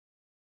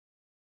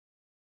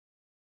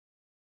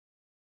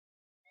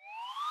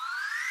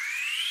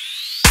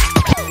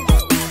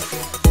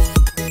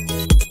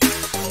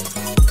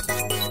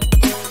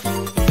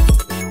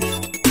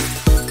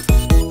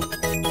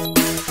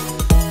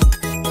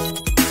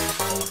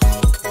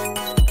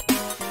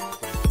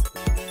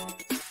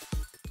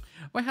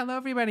Well, hello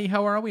everybody,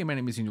 how are we? My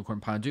name is Unicorn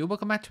Pondu.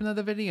 Welcome back to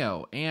another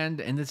video. And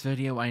in this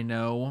video, I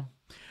know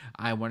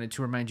I wanted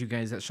to remind you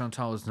guys that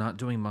Chantal is not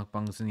doing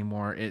mukbangs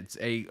anymore. It's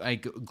a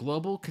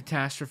global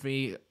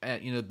catastrophe.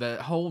 The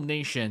whole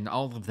nation,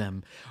 all of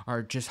them,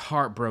 are just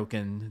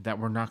heartbroken that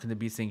we're not going to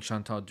be seeing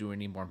Chantal do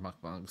any more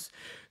mukbangs.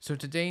 So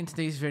today, in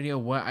today's video,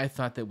 what I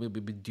thought that we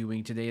would be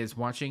doing today is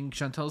watching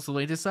Chantal's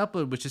latest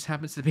upload, which just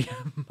happens to be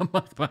a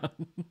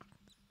mukbang.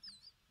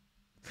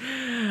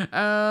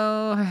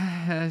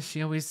 Oh,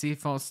 she always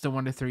defaults to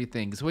one of three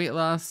things: weight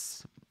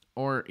loss,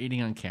 or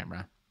eating on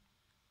camera,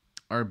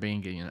 or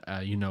being,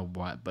 you know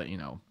what, but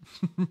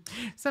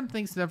some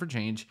things never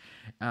change.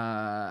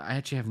 I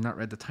actually have not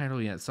read the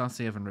title yet.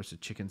 Saucy oven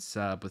roasted chicken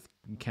sub with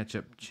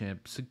ketchup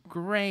chips.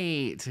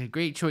 Great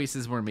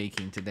choices we're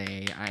making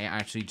today. I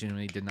actually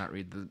genuinely did not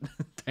read the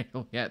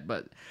title yet,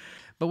 but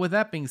with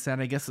that being said,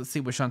 I guess let's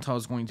see what Chantal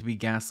is going to be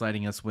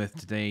gaslighting us with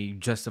today,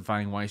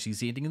 justifying why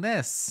she's eating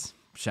this.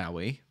 Shall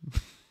we?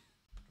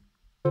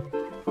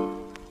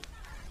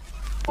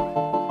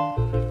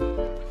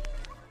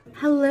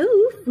 Hello,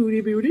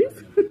 foodie beauties.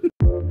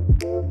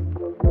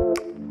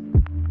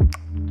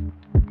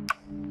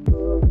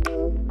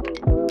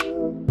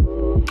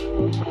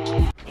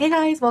 Hey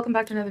guys, welcome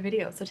back to another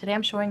video. So today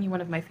I'm showing you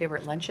one of my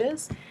favorite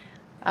lunches.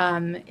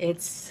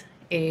 It's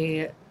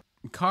a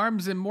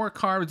carbs and more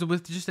carbs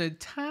with just a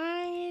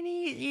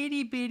tiny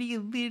itty bitty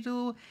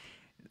little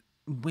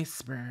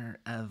whisper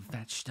of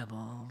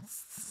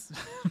vegetables.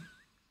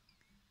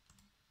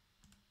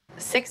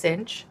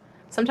 6-inch.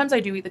 Sometimes I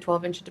do eat the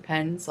 12-inch. It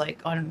depends,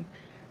 like, on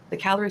the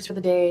calories for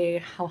the day,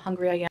 how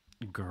hungry I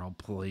am. Girl,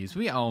 please.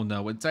 We all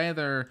know it's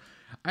either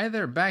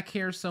back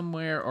here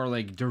somewhere or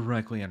like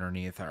directly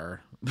underneath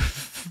her.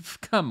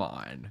 Come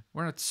on.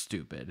 We're not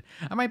stupid.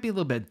 I might be a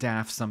little bit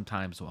daft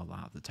sometimes, well, a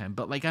lot of the time,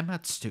 but like I'm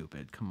not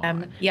stupid. Come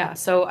on. Yeah,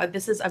 so I'm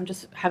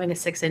just having a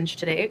 6-inch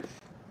today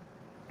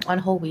on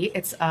whole wheat.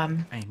 It's I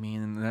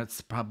mean,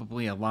 that's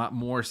probably a lot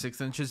more 6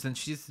 inches than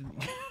she's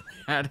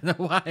had in a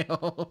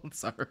while.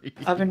 Sorry.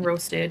 Oven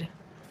roasted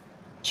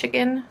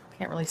chicken.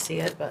 Can't really see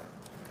it, but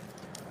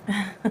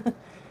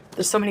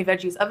there's so many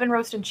veggies. Oven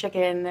roasted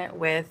chicken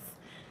with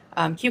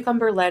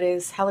cucumber,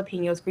 lettuce,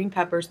 jalapenos, green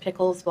peppers,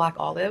 pickles, black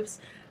olives.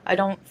 I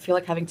don't feel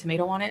like having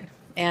tomato on it.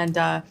 And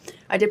I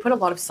did put a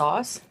lot of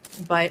sauce,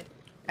 but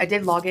I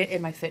did log it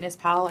in my Fitness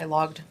Pal. I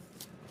logged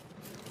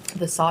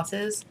the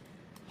sauces.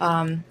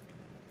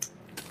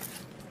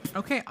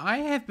 Okay, I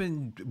have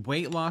been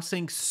weight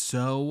lossing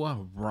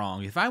so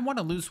wrong. If I want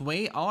to lose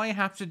weight, all I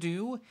have to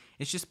do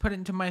is just put it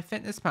into my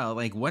Fitness Pal,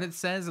 like what it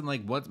says and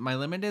like what my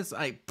limit is.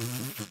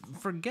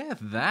 Forget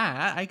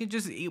that. I can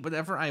just eat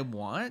whatever I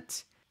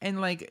want, and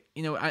like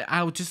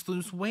I'll just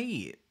lose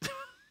weight. Been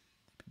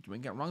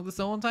doing it wrong this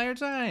whole entire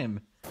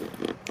time.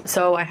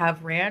 So I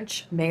have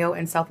ranch, mayo,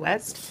 and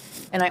Southwest,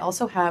 and I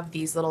also have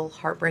these little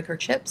heartbreaker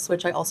chips,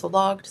 which I also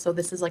logged. So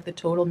this is like the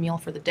total meal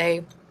for the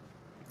day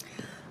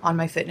on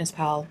my Fitness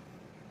Pal.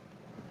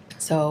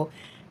 So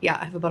yeah,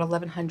 I have about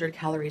 1,100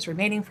 calories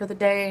remaining for the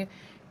day,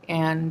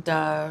 and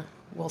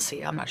we'll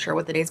see. I'm not sure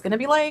what the day's gonna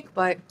be like,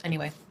 but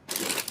anyway.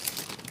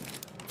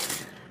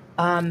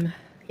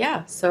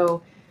 Yeah,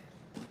 so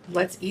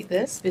let's eat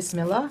this.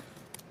 Bismillah.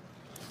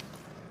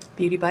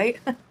 Beauty bite.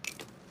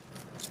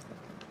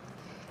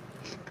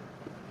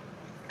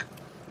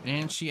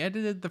 And she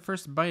edited the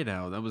first bite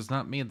out. That was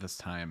not me this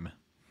time.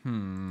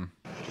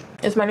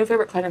 It's my new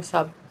favorite kind of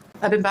sub.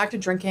 I've been back to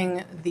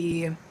drinking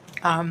the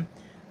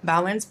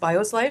Balance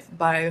Bios Life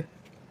by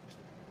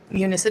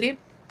Unicity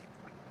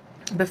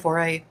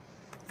before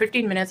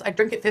 15 minutes. I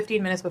drink it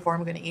 15 minutes before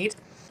I'm going to eat.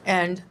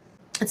 And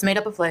it's made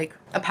up of like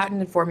a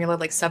patented formula,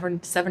 like seven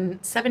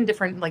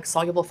different like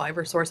soluble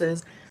fiber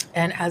sources,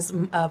 and has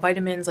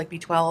vitamins like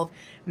B12,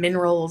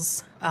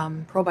 minerals,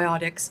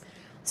 probiotics.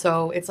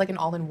 So it's like an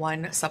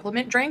all-in-one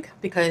supplement drink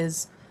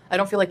because I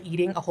don't feel like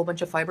eating a whole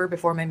bunch of fiber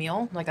before my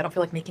meal. Like I don't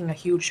feel like making a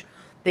huge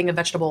thing of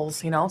vegetables,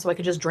 so I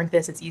could just drink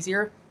this. It's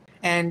easier,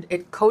 and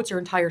it coats your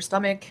entire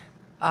stomach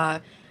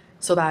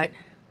so that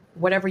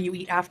whatever you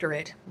eat after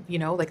it,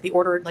 like the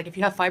order, like if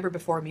you have fiber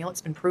before a meal,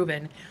 it's been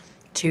proven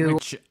to.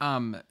 Which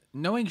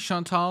knowing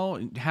Chantal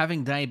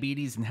having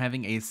diabetes and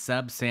having a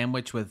sub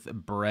sandwich with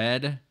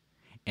bread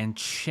and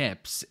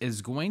chips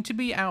is going to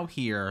be out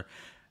here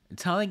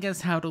telling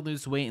us how to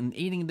lose weight and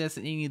eating this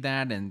and eating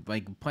that and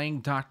like playing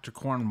Dr.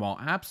 Cornwall.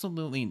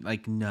 Absolutely,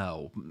 like,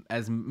 no.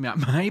 As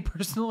my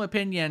personal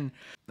opinion,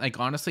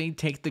 like, honestly,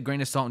 take the grain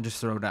of salt and just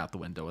throw it out the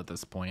window at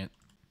this point.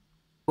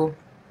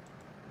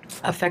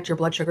 Affect your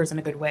blood sugars in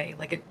a good way.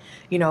 Like it,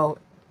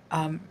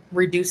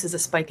 reduces a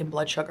spike in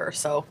blood sugar.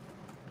 So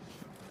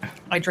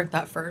I drink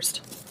that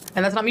first.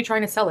 And that's not me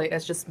trying to sell it.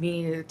 It's just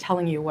me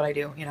telling you what I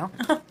do,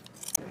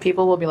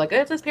 People will be like,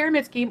 it's a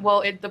pyramid scheme.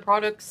 Well, the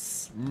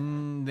products...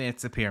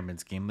 it's a pyramid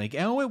scheme. Like,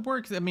 oh, it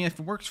works. I mean, if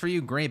it works for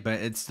you, great,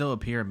 but it's still a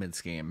pyramid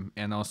scheme.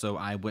 And also,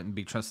 I wouldn't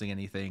be trusting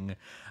anything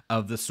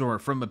of the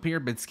sort from a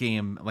pyramid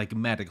scheme, like,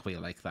 medically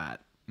like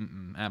that.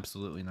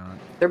 Absolutely not.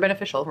 They're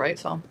beneficial, right?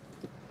 So...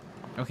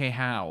 Okay,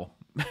 how?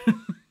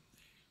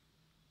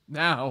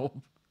 Now.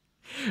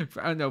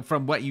 I don't know,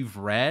 from what you've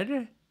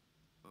read,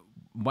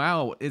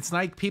 wow, it's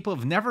like people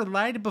have never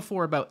lied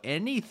before about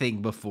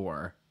anything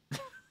before.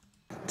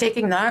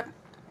 Taking that,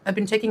 I've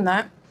been taking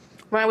that.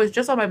 When I was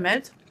just on my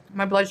meds,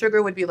 my blood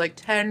sugar would be like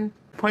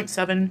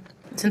 10.7.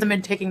 Since I've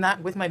been taking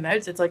that with my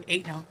meds, it's like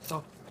 8 now.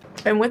 So,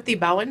 and with the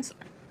balance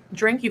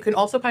drink, you can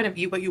also kind of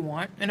eat what you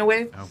want in a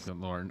way. Oh, good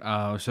Lord.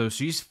 Oh, so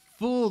she's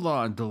full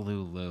on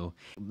Delulu.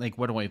 Like,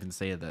 what do I even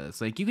say to this?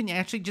 Like, you can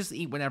actually just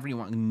eat whatever you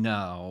want.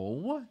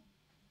 No.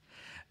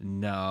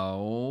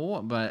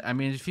 No. But, I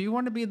mean, if you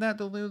want to be that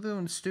Delulu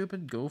and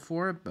stupid, go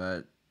for it.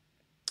 But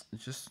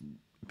it's just,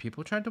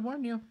 people tried to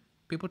warn you.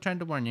 People tried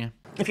to warn you.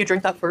 If you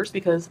drink that first,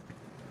 because,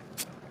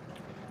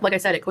 like I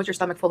said, it coats your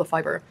stomach full of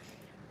fiber.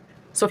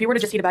 So if you were to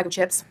just eat a bag of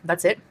chips,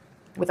 that's it,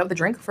 without the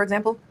drink, for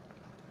example,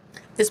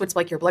 this would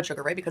spike your blood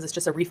sugar, right? Because it's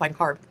just a refined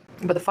carb.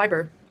 But the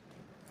fiber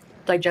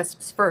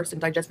digests first and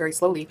digests very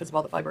slowly because of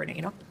all the fiber in it,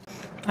 you know?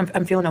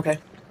 I'm feeling okay.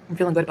 I'm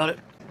feeling good about it.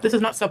 This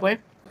is not Subway.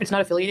 It's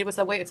not affiliated with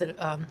Subway. It's a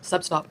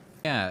Substop.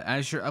 Yeah,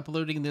 as you're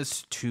uploading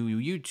this to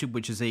YouTube,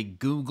 which is a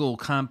Google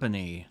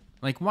company,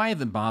 like, why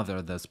even bother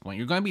at this point?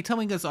 You're going to be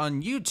telling us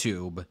on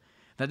YouTube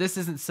that this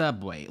isn't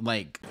Subway.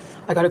 Like,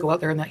 I gotta go out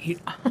there and that heat.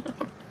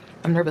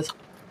 I'm nervous.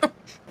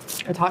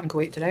 It's hot in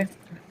Kuwait today.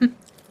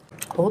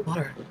 Cold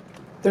water.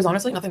 There's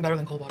honestly nothing better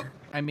than cold water.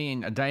 I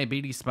mean, a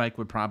diabetes spike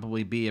would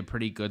probably be a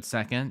pretty good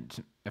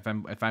second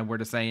if I were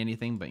to say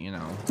anything, but you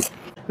know.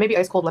 Maybe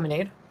ice cold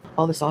lemonade.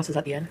 All the sauce is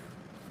at the end.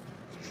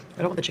 I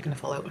don't want the chicken to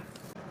fall out.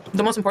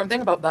 The most important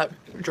thing about that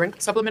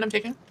drink supplement I'm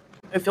taking,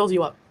 it fills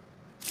you up.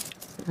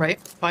 Right?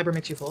 Fiber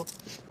makes you full.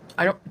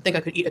 I don't think I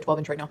could eat a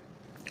 12-inch right now.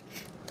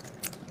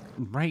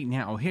 Right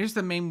now. Here's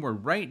the main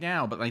word, right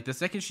now. But like the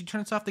second she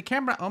turns off the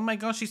camera, oh my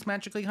gosh, she's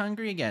magically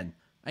hungry again.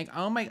 Like,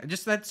 oh my,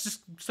 that's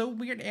just so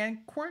weird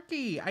and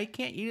quirky. I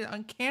can't eat it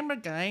on camera,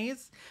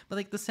 guys. But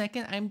like the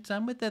second I'm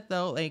done with it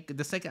though, like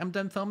the second I'm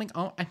done filming,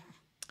 oh,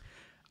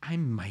 I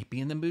might be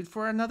in the mood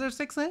for another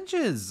 6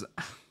 inches.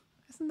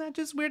 Isn't that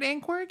just weird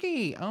and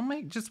quirky? Oh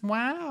my, just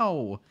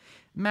wow.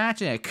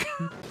 Magic.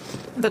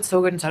 That's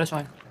so good and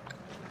satisfying.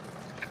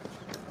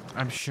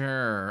 I'm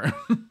sure.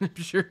 I'm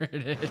sure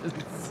it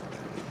is.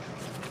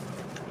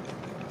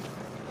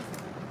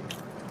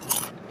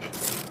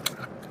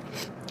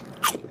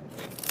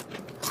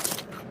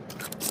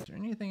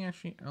 Anything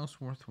actually else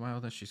worthwhile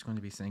that she's going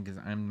to be saying? Because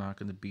I'm not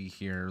going to be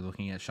here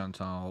looking at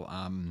Chantal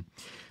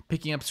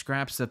picking up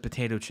scraps of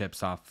potato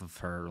chips off of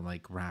her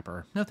like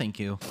wrapper. No thank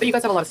you. But you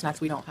guys have a lot of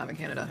snacks we don't have in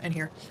Canada and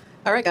here.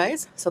 All right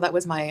guys, so that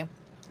was my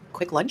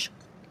quick lunch.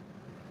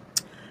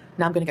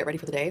 Now I'm going to get ready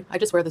for the day. I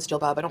just wear this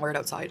jilbab. I don't wear it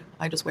outside.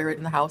 I just wear it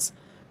in the house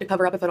to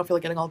cover up if I don't feel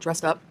like getting all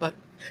dressed up, but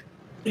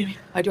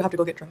I do have to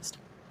go get dressed.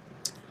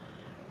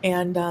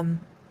 And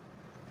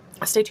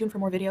stay tuned for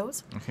more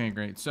videos. Okay,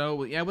 great.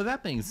 So, yeah, with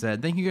that being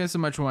said, thank you guys so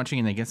much for watching,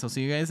 and I guess I'll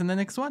see you guys in the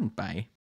next one. Bye.